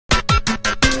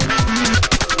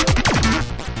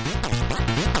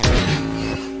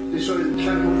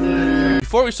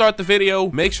before we start the video,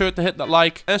 make sure to hit that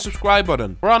like and subscribe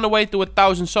button. We're on the way to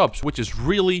 1,000 subs, which is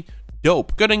really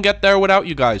dope. Couldn't get there without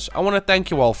you guys. I want to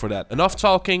thank you all for that. Enough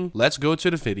talking, let's go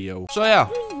to the video. So yeah,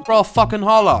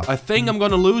 Brawlhalla. I think I'm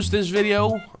gonna lose this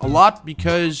video a lot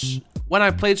because when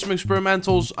I played some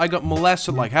experimentals, I got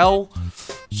molested like hell.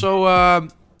 So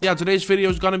yeah, today's video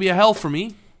is gonna be a hell for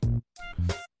me.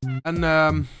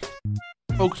 And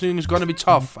focusing is gonna be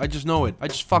tough. I just know it. I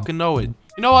just fucking know it.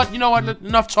 You know what?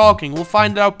 Enough talking. We'll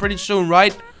find out pretty soon,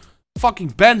 right? Fucking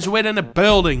Ben's in the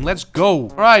building. Let's go.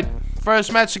 Alright.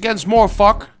 First match against more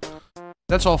fuck.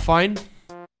 That's all fine.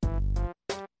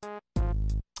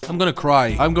 I'm gonna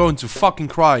cry. I'm going to fucking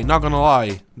cry. Not gonna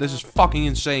lie. This is fucking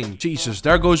insane. Jesus,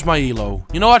 there goes my elo.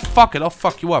 You know what? Fuck it. I'll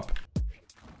fuck you up.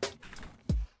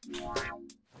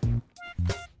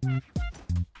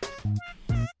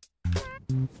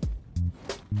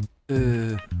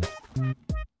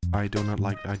 I do not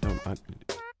like.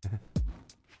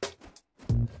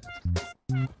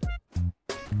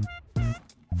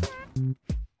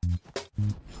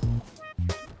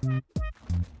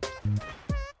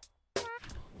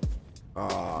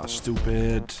 Ah,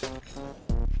 stupid.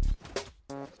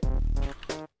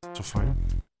 That's all fine.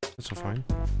 That's all fine.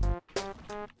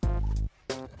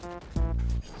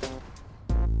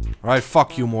 Alright,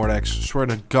 fuck you, Mordex. Swear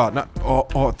to God. Not.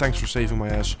 Oh, thanks for saving my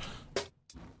ass.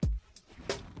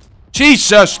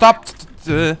 Jesus, stop.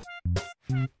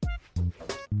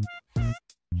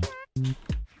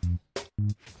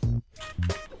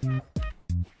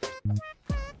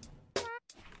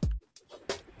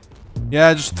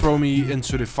 Yeah, just throw me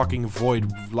into the fucking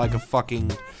void like a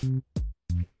fucking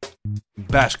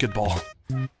basketball.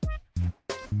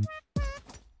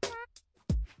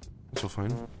 That's all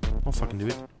fine. I'll fucking do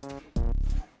it.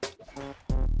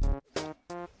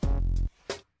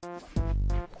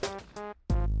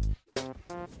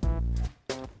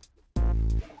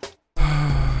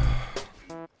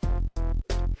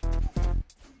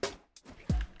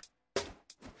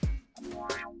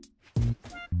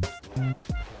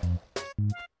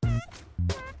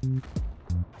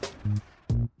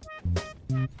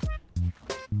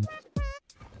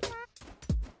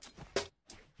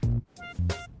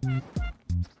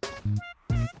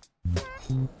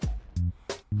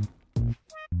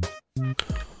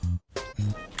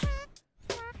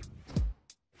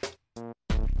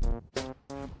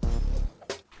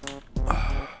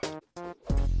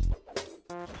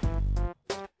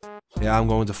 Yeah, I'm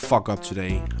going to fuck up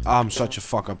today. I'm such a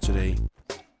fuck up today.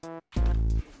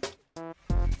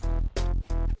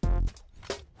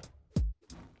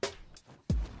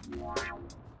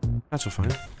 That's all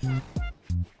fine.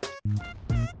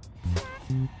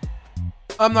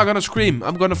 I'm not gonna scream.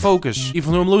 I'm gonna focus.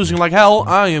 Even though I'm losing like hell,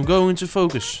 I am going to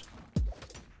focus.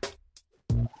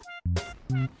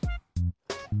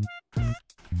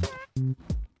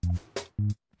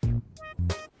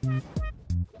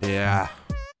 Yeah.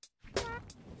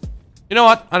 You know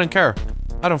what? I don't care.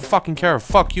 I don't fucking care.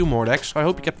 Fuck you, Mordex. I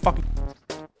hope you get fucking...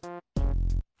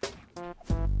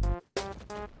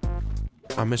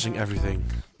 I'm missing everything.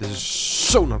 This is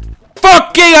so not...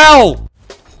 Fucking hell!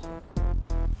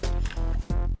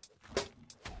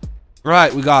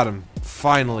 Right, we got him.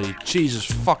 Finally. Jesus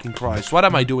fucking Christ. What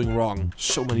am I doing wrong?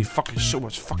 So much fucking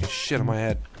shit in my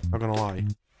head. Not gonna lie.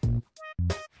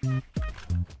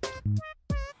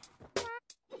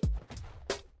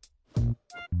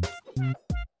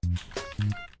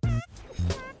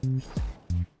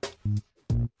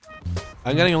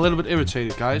 I'm getting a little bit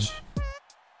irritated, guys.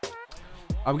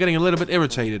 I'm getting a little bit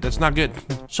irritated. That's not good.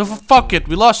 So fuck it.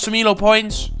 We lost some elo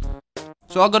points.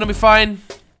 So all gonna be fine.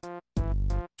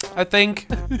 I think.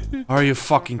 Are you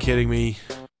fucking kidding me?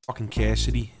 Fucking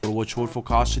Cassidy. Watch out for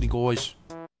Cassidy, guys.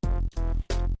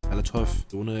 Hella tough.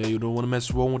 You don't wanna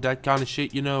mess around with that kind of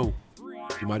shit, you know.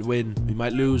 You might win. We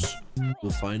might lose.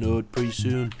 We'll find out pretty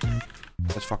soon.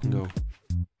 Let's fucking go.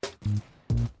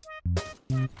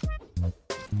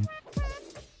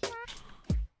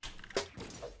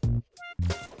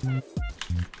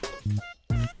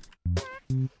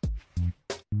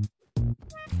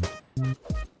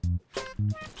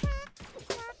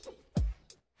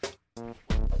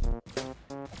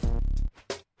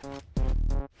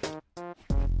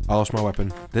 I lost my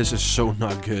weapon. This is so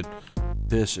not good.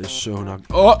 This is so not...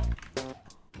 Oh!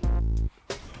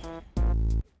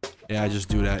 Yeah, just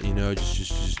do that, you know,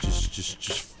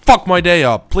 just fuck my day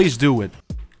up. Please do it.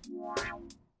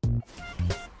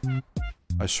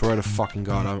 I swear to fucking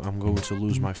God, I'm going to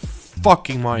lose my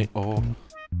fucking mind. Oh.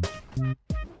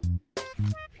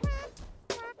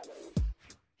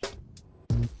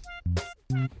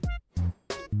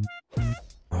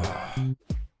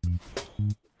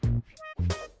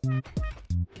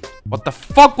 What the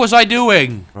fuck was I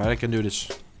doing? Right, I can do this.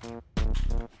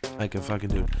 I can fucking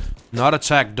do it. Not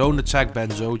attack. Don't attack,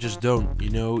 Benzo. Just don't. You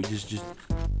know, just... You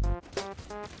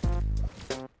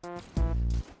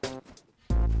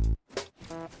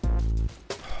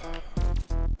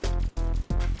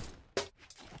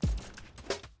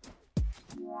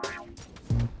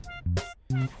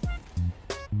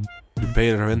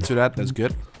baited her into that. That's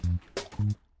good.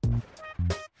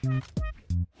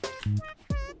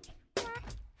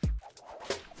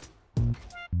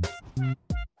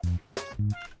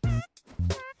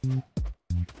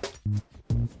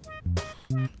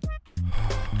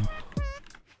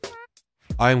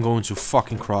 I am going to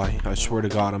fucking cry. I swear to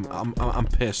God, I'm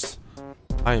pissed.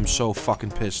 I am so fucking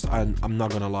pissed. I'm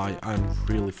not gonna lie. I'm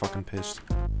really fucking pissed.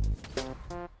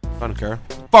 I don't care.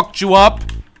 Fucked you up.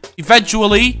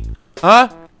 Eventually. Huh?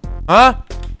 Huh?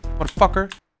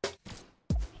 Motherfucker.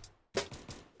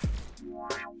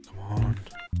 Come on.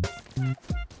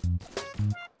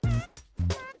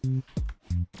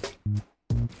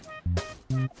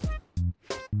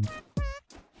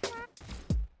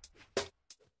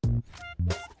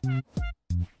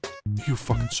 You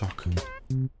fucking suck.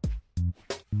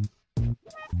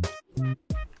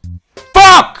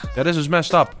 Fuck! Yeah, this is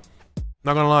messed up.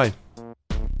 Not gonna lie.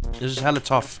 This is hella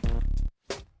tough.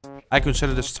 I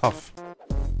consider this tough.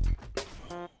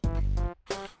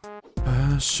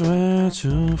 I swear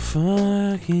to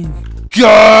fucking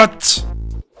God!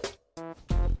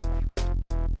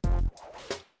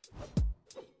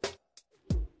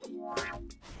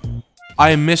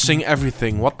 I am missing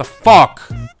everything. What the fuck?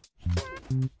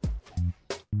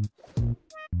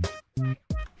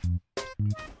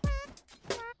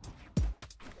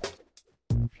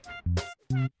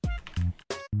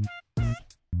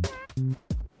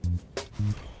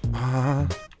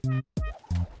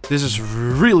 This is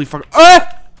really fucking.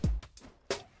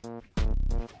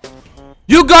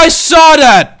 You guys saw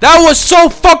that! That was so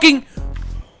fucking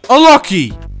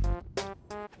unlucky!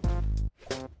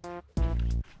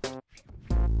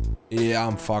 Yeah,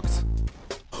 I'm fucked.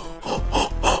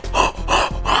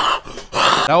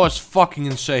 That was fucking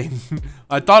insane.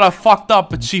 I thought I fucked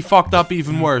up, but she fucked up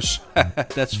even worse.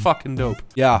 That's fucking dope.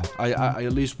 Yeah, I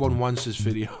at least won once this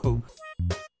video.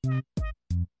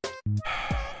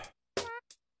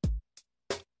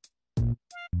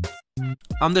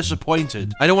 I'm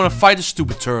disappointed. I don't want to fight this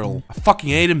stupid turtle. I fucking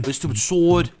hate him. This stupid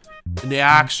sword. And the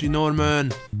axe, you know what I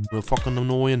mean? Real fucking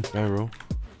annoying. Yeah, bro.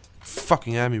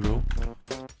 Fucking at me, bro.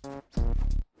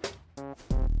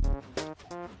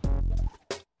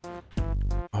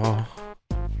 Oh.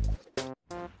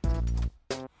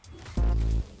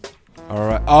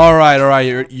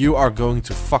 Alright. You are going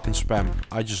to fucking spam.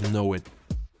 I just know it.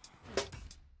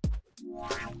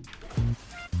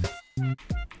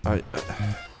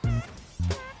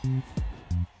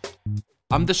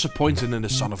 I'm disappointed in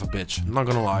this son of a bitch. I'm not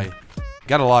gonna lie.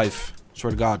 Get a life.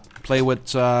 Swear to God. Play with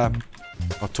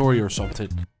Tori or something.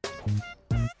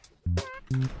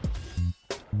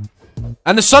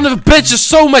 And the son of a bitch is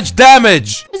so much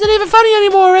damage! Is it even funny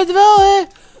anymore, Red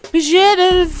Velvet?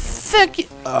 Shit, fuck you.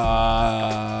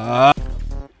 I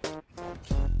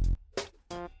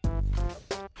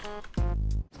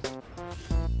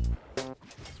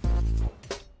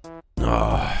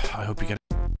hope you get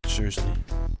it. Seriously.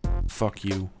 Fuck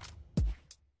you.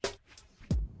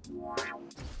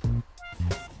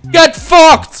 Get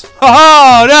fucked!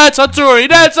 Haha! That's how Tori.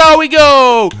 That's how we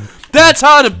go! That's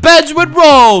how the Benjamin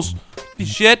rolls!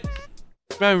 Shit.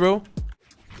 Man, bro.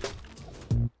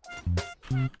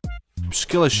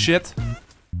 Skill as shit.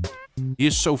 He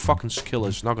is so fucking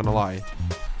skillless, not gonna lie.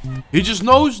 He just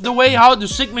knows the way how to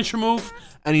signature move,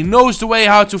 and he knows the way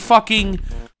how to fucking...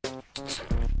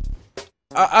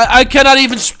 I cannot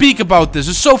even speak about this.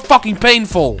 It's so fucking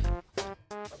painful.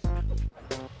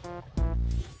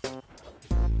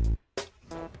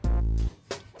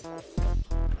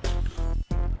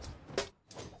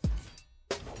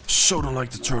 So don't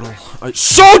like the turtle. I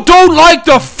so don't like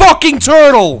the fucking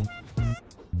turtle!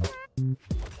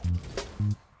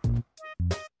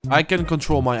 I can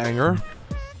control my anger.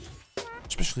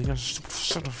 Especially against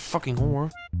such a fucking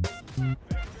whore.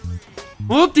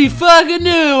 What the fucking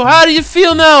new? How do you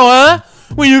feel now, huh?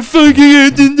 When you're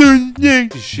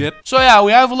fucking shit. So yeah,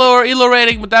 we have a lower elo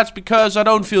rating, but that's because I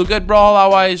don't feel good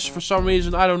Brawlhalla-wise. For some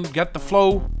reason, I don't get the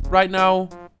flow right now.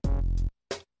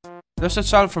 Does that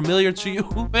sound familiar to you?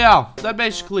 But yeah, that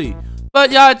basically.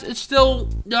 But yeah, it's still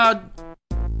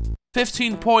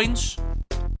 15 points.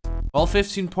 Well,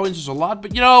 15 points is a lot,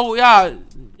 but you know, yeah,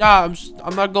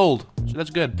 I'm not gold, so that's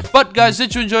good. But guys,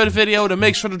 did you enjoy the video? Then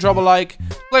make sure to drop a like,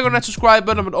 click on that subscribe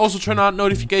button, but also turn on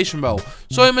notification bell,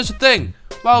 so you miss a thing.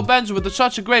 Wow, Benzo, with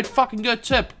such a great fucking good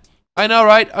tip. I know,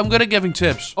 right? I'm good at giving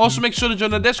tips. Also, make sure to join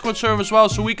the Discord server as well,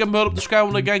 so we can build up the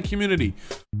Skywalker Gang community.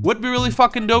 Would be really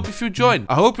fucking dope if you join.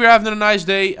 I hope you're having a nice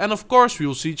day, and of course, we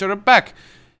will see each other back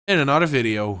in another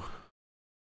video.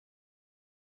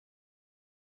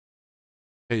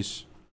 Peace.